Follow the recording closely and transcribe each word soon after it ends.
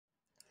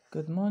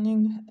Good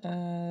morning.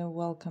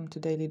 Welcome to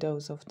Daily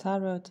Dose of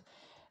Tarot.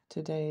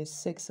 Today is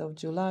 6th of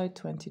July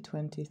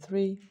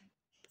 2023,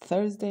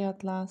 Thursday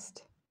at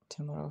last.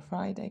 Tomorrow,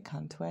 Friday,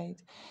 can't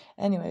wait.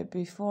 Anyway,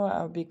 before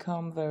I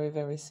become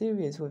very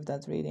serious with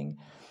that reading,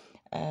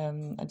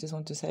 I just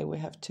want to say we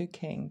have 2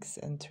 Kings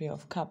and 3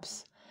 of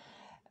Cups.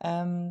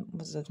 What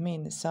does that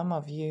mean? Some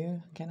of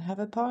you can have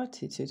a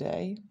party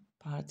today,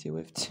 party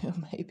with 2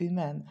 maybe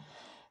men,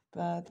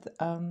 but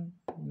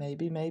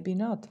maybe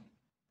not.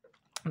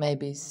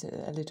 Maybe it's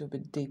a little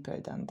bit deeper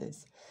than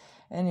this.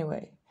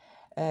 Anyway,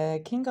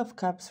 King of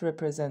Cups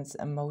represents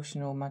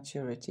emotional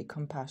maturity,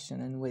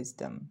 compassion, and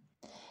wisdom.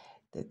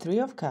 The Three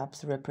of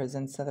Cups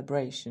represents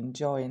celebration,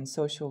 joy, and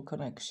social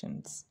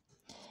connections.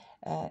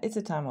 It's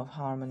a time of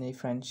harmony,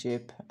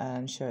 friendship,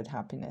 and shared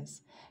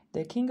happiness.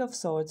 The King of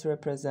Swords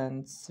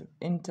represents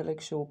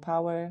intellectual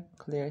power,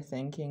 clear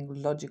thinking,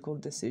 logical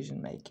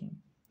decision making.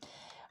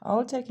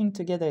 All taking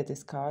together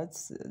these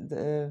cards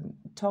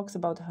talks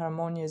about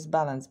harmonious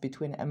balance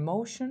between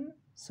emotion,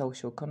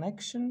 social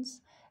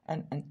connections,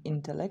 and an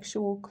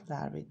intellectual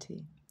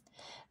clarity.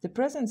 The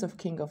presence of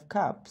King of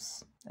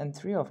Cups and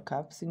Three of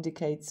Cups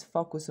indicates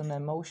focus on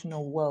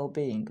emotional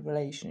well-being,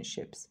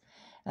 relationships,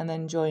 and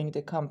enjoying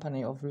the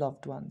company of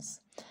loved ones.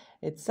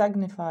 It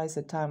signifies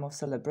a time of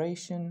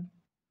celebration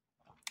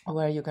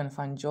where you can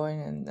find joy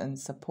and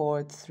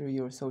support through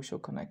your social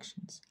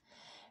connections.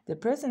 The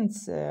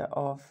presence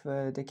of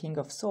the King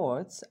of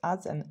Swords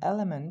adds an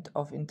element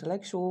of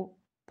intellectual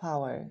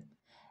power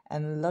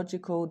and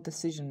logical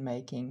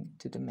decision-making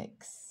to the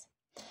mix.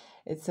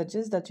 It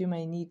suggests that you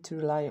may need to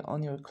rely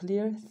on your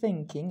clear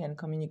thinking and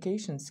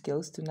communication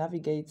skills to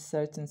navigate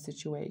certain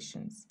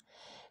situations.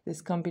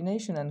 This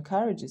combination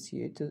encourages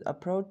you to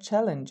approach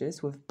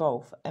challenges with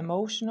both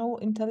emotional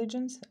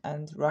intelligence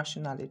and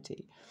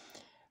rationality,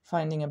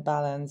 finding a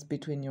balance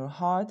between your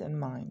heart and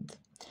mind.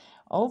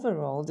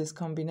 Overall, this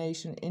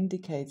combination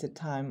indicates a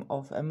time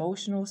of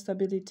emotional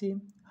stability,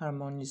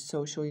 harmonious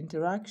social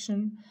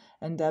interaction,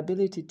 and the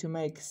ability to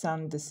make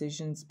sound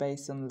decisions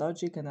based on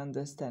logic and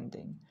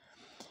understanding.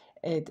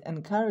 It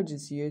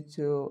encourages you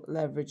to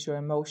leverage your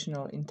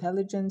emotional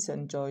intelligence,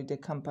 enjoy the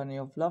company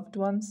of loved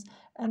ones,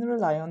 and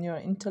rely on your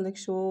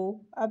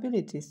intellectual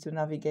abilities to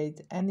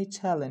navigate any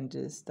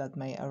challenges that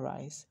may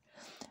arise.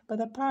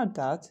 But apart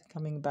that,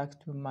 coming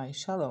back to my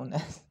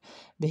shallowness,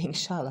 being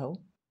shallow,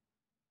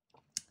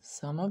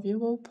 some of you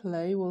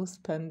will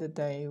spend the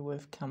day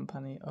with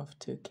company of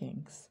 2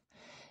 kings.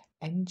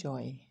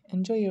 Enjoy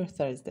your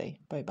Thursday.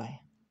 Bye bye.